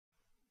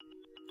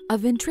A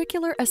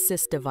ventricular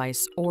assist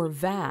device, or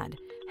VAD,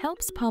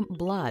 helps pump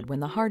blood when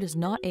the heart is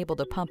not able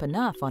to pump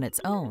enough on its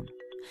own.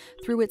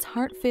 Through its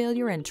heart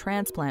failure and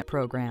transplant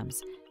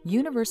programs,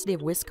 University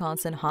of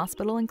Wisconsin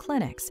Hospital and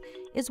Clinics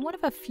is one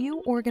of a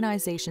few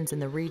organizations in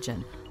the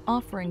region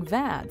offering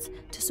VADs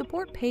to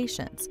support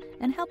patients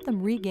and help them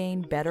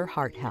regain better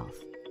heart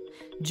health.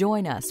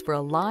 Join us for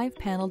a live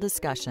panel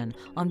discussion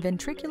on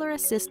ventricular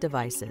assist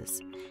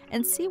devices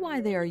and see why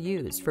they are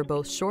used for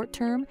both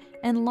short-term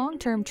and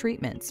long-term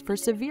treatments for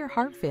severe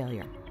heart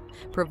failure,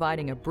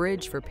 providing a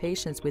bridge for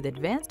patients with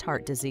advanced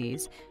heart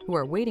disease who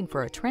are waiting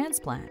for a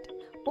transplant,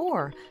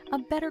 or a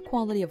better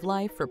quality of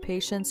life for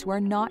patients who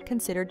are not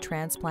considered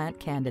transplant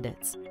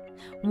candidates.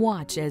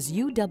 Watch as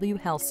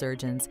UWHealth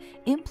Surgeons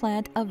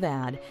implant a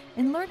VAD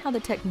and learn how the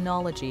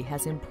technology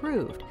has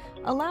improved,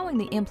 allowing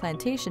the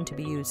implantation to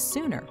be used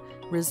sooner,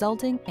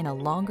 resulting in a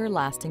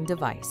longer-lasting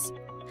device.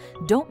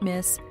 Don't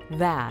miss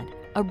VAD,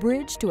 a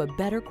bridge to a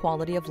better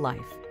quality of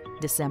life,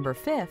 December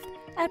 5th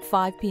at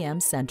 5 p.m.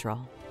 Central.